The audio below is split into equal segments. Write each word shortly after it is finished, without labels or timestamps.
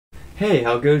Hey,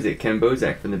 how goes it? Ken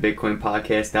Bozak from the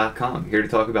BitcoinPodcast.com, here to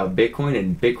talk about Bitcoin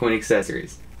and Bitcoin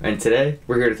accessories. And today,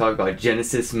 we're here to talk about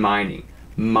Genesis mining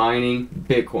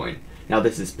Bitcoin. Now,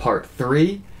 this is part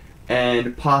 3,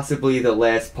 and possibly the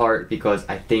last part because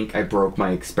I think I broke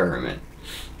my experiment.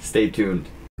 Stay tuned.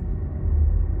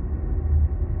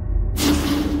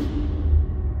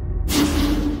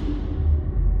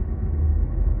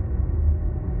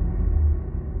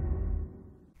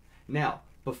 Now,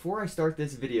 before I start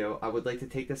this video, I would like to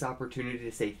take this opportunity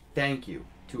to say thank you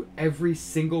to every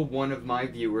single one of my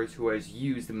viewers who has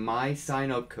used my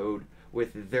sign-up code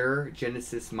with their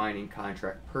Genesis mining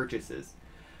contract purchases.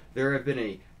 There have been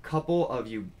a couple of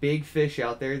you big fish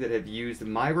out there that have used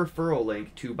my referral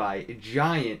link to buy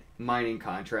giant mining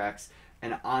contracts,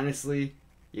 and honestly,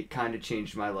 it kind of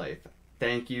changed my life.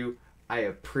 Thank you. I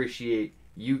appreciate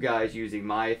you guys using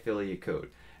my affiliate code.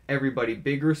 Everybody,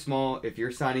 big or small, if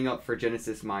you're signing up for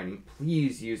Genesis Mining,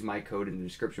 please use my code in the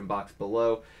description box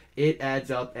below. It adds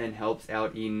up and helps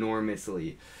out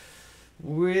enormously.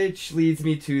 Which leads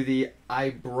me to the I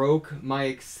broke my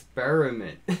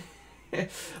experiment.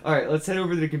 Alright, let's head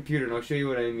over to the computer and I'll show you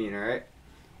what I mean, alright?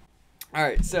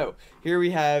 Alright, so here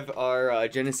we have our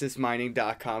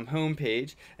GenesisMining.com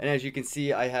homepage, and as you can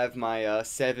see, I have my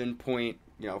 7.5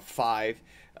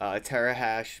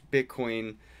 terahash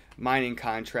Bitcoin mining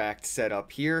contract set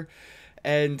up here,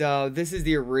 and this is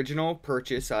the original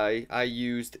purchase. I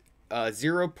used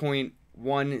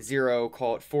 0.10,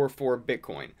 call it 44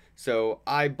 Bitcoin. So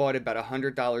I bought about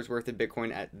 $100 worth of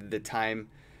Bitcoin at the time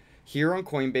here on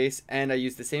Coinbase, and I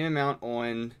used the same amount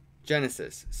on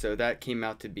Genesis. So that came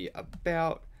out to be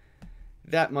about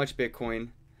that much Bitcoin,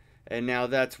 and now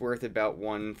that's worth about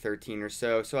 113 or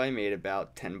so. So I made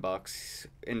about 10 bucks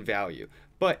in value.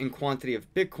 But in quantity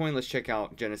of Bitcoin, let's check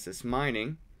out Genesis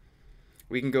Mining.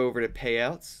 We can go over to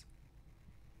payouts.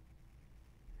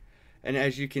 And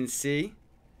as you can see,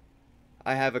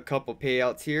 I have a couple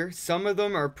payouts here. Some of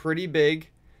them are pretty big.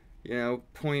 You know,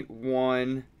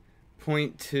 0.1,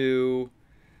 0.2,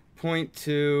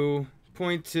 0.2,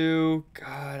 0.2.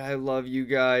 God, I love you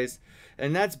guys.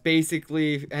 And that's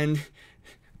basically, and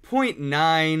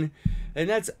 0.9. And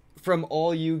that's from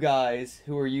all you guys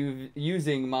who are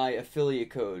using my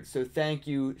affiliate code. So thank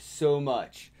you so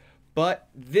much. But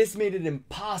this made it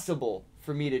impossible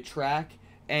for me to track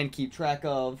and keep track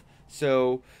of.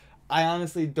 So I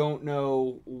honestly don't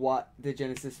know what the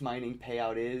Genesis Mining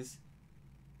payout is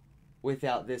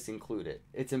without this included.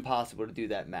 It's impossible to do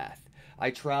that math. I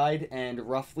tried, and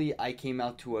roughly I came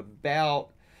out to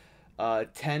about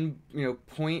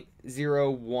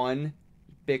 0.01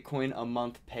 Bitcoin a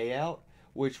month payout,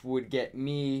 which would get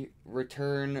me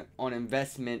return on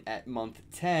investment at month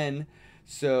 10.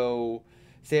 So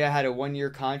say I had a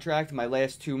 1-year contract, my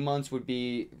last 2 months would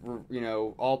be,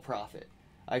 all profit.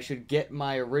 I should get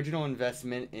my original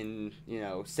investment in,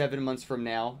 7 months from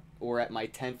now, or at my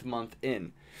 10th month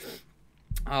in.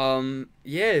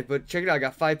 Yeah, but check it out. I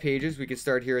got 5 pages. We can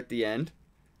start here at the end.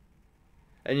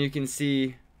 And you can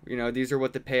see, these are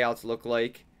what the payouts look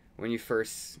like when you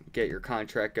first get your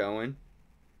contract going.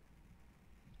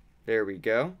 There we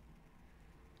go.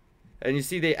 And you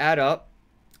see they add up.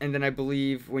 And then I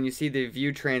believe when you see the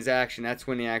view transaction, that's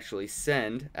when they actually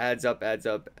send. Adds up,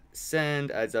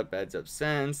 send. Adds up,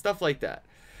 send. Stuff like that.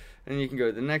 And you can go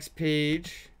to the next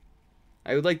page.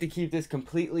 I would like to keep this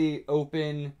completely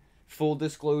open, full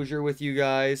disclosure with you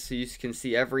guys so you can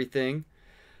see everything.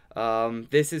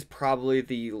 This is probably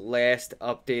the last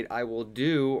update I will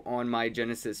do on my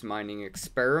Genesis mining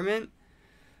experiment.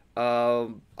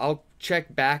 I'll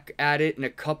check back at it in a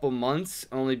couple months,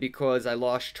 only because I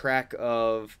lost track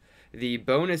of the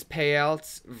bonus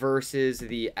payouts versus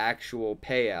the actual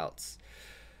payouts.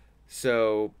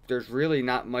 So there's really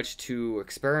not much to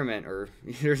experiment, or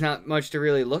there's not much to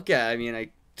really look at. I mean, I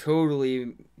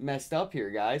totally messed up here,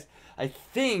 guys. I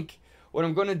think what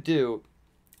I'm going to do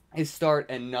is start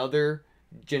another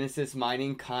Genesis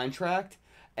mining contract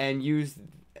and use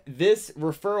this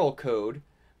referral code.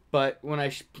 But when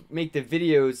I make the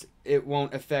videos, it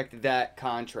won't affect that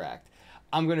contract.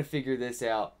 I'm going to figure this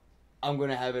out. I'm going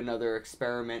to have another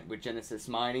experiment with Genesis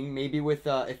Mining. Maybe with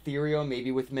Ethereum, maybe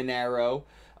with Monero.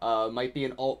 Might be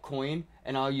an altcoin.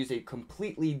 And I'll use a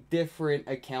completely different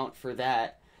account for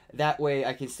that. That way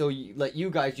I can still let you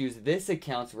guys use this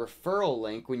account's referral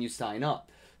link when you sign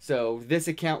up. So this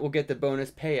account will get the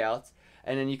bonus payouts.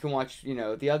 And then you can watch,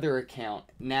 the other account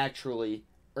naturally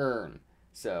earn.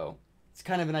 So it's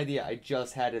kind of an idea I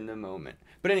just had in the moment.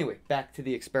 But anyway, back to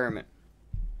the experiment.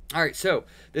 Alright, so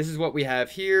this is what we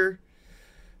have here.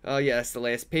 Yeah, that's the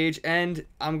last page. And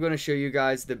I'm going to show you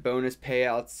guys the bonus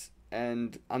payouts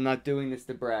And I'm not doing this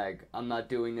to brag. I'm not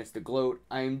doing this to gloat.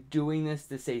 I am doing this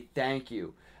to say thank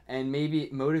you and maybe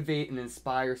motivate and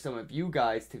inspire some of you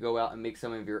guys to go out and make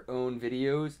some of your own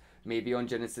videos, maybe on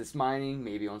Genesis Mining,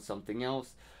 maybe on something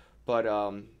else.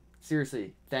 But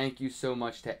seriously, thank you so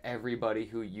much to everybody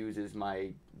who uses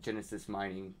my Genesis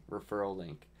Mining referral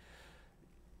link.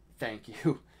 Thank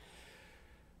you.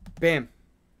 Bam.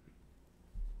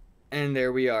 And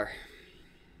there we are.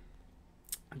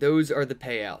 Those are the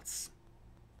payouts.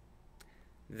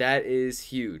 That is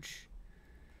huge.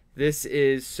 This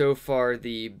is so far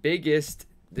the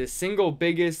single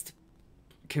biggest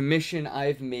commission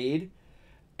I've made.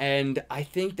 And I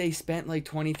think they spent like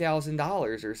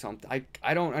 $20,000 or something.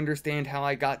 I don't understand how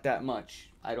I got that much.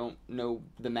 I don't know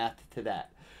the math to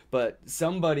that. But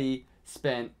somebody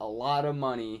spent a lot of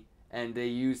money and they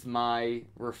used my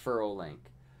referral link.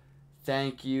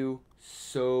 Thank you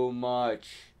so much.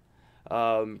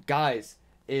 Guys,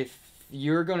 if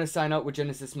you're going to sign up with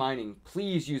Genesis Mining,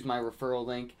 please use my referral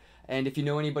link. And if you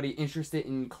know anybody interested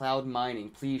in cloud mining,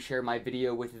 please share my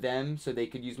video with them so they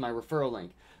could use my referral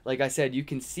link. Like I said, you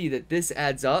can see that this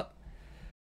adds up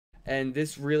and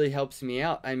this really helps me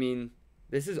out. I mean,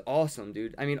 this is awesome,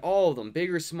 dude. I mean, all of them,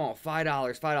 big or small, $5,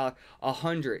 $5,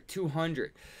 100,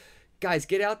 200. Guys,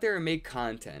 get out there and make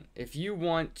content. If you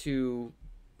want to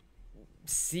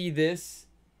see this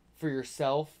for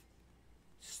yourself,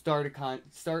 start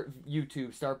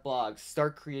YouTube, start blogs,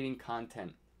 start creating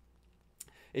content.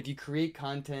 If you create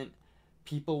content,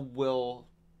 people will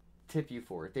tip you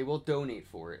for it. They will donate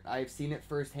for it. I've seen it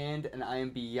firsthand, and I am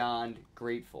beyond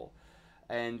grateful.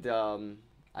 And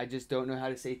I just don't know how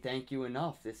to say thank you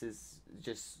enough. This is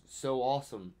just so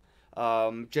awesome.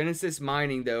 Genesis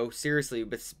Mining, though, seriously,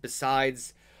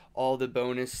 besides all the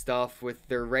bonus stuff with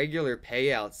their regular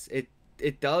payouts,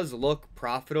 it does look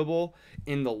profitable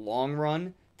in the long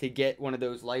run to get one of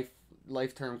those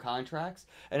lifetime contracts.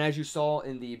 And as you saw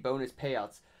in the bonus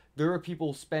payouts, there are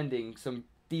people spending some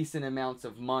decent amounts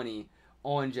of money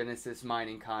on Genesis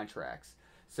Mining contracts.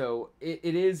 So it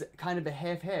is kind of a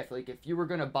half-half. Like if you were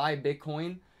going to buy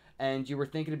Bitcoin and you were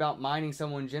thinking about mining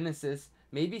some on Genesis,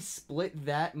 maybe split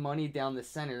that money down the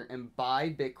center and buy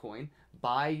Bitcoin,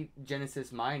 buy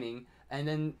Genesis Mining, and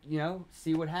then, you know,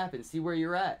 see what happens, see where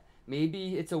you're at.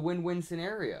 Maybe it's a win-win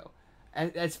scenario.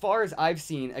 As far as I've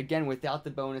seen, again, without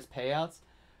the bonus payouts,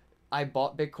 I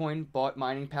bought Bitcoin, bought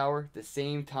mining power the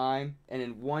same time, and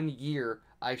in 1 year,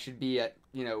 I should be at,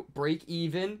 you know, break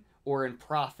even or in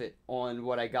profit on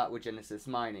what I got with Genesis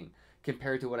Mining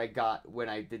compared to what I got when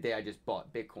the day I just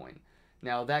bought Bitcoin.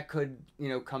 Now, that could, you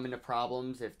know, come into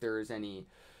problems if there's any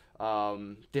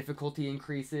difficulty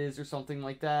increases or something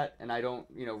like that, and I don't,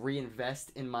 you know,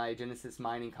 reinvest in my Genesis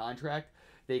Mining contract.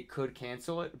 They could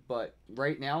cancel it, but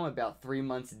right now I'm about 3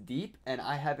 months deep, and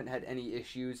I haven't had any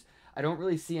issues. I don't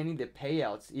really see any of the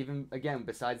payouts, even, again,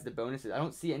 besides the bonuses, I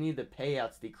don't see any of the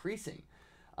payouts decreasing.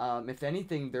 If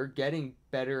anything, they're getting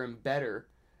better and better,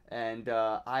 and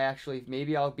I actually,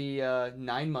 maybe I'll be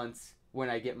 9 months when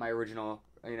I get my original,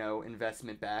 you know,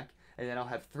 investment back, and then I'll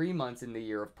have 3 months in the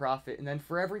year of profit, and then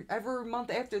for every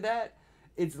month after that,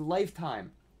 it's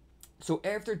lifetime. So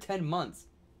after 10 months,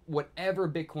 whatever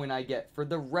Bitcoin I get for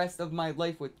the rest of my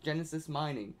life with Genesis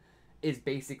Mining is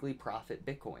basically profit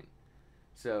Bitcoin.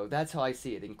 So that's how I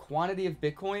see it. In quantity of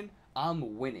Bitcoin,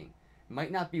 I'm winning.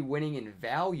 Might not be winning in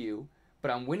value,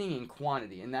 but I'm winning in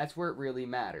quantity, and that's where it really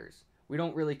matters. We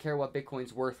don't really care what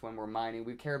Bitcoin's worth when we're mining.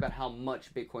 We care about how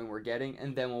much Bitcoin we're getting,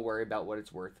 and then we'll worry about what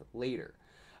it's worth later.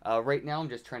 Right now, I'm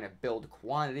just trying to build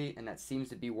quantity, and that seems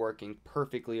to be working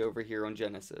perfectly over here on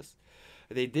Genesis.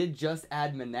 They did just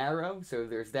add Monero, so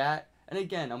there's that. And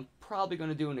again, I'm probably going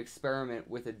to do an experiment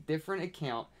with a different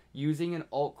account using an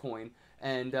altcoin,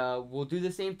 and we'll do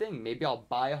the same thing. Maybe I'll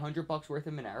buy $100 worth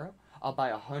of Monero. I'll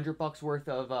buy $100 worth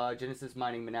of Genesis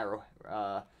Mining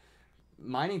Monero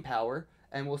mining power,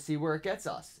 and we'll see where it gets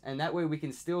us. And that way we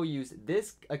can still use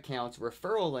this account's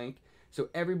referral link so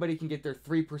everybody can get their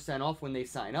 3% off when they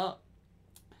sign up.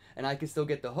 And I can still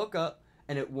get the hookup,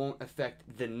 and it won't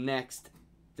affect the next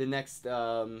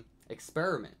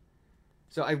experiment.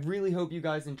 So I really hope you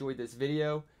guys enjoyed this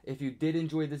video. If you did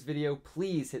enjoy this video,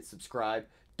 please hit subscribe.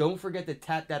 Don't forget to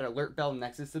tap that alert bell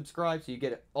next to subscribe so you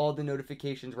get all the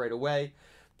notifications right away.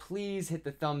 Please hit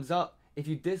the thumbs up. If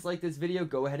you dislike this video,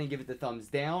 go ahead and give it the thumbs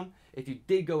down. If you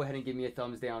did go ahead and give me a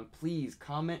thumbs down, please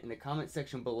comment in the comment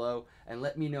section below and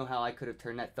let me know how I could have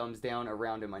turned that thumbs down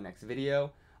around in my next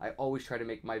video. I always try to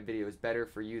make my videos better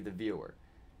for you, the viewer.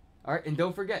 Alright, and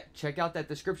don't forget, check out that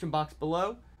description box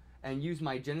below and use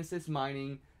my Genesis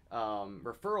Mining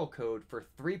referral code for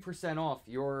 3% off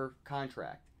your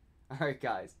contract. Alright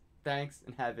guys, thanks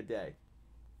and have a day.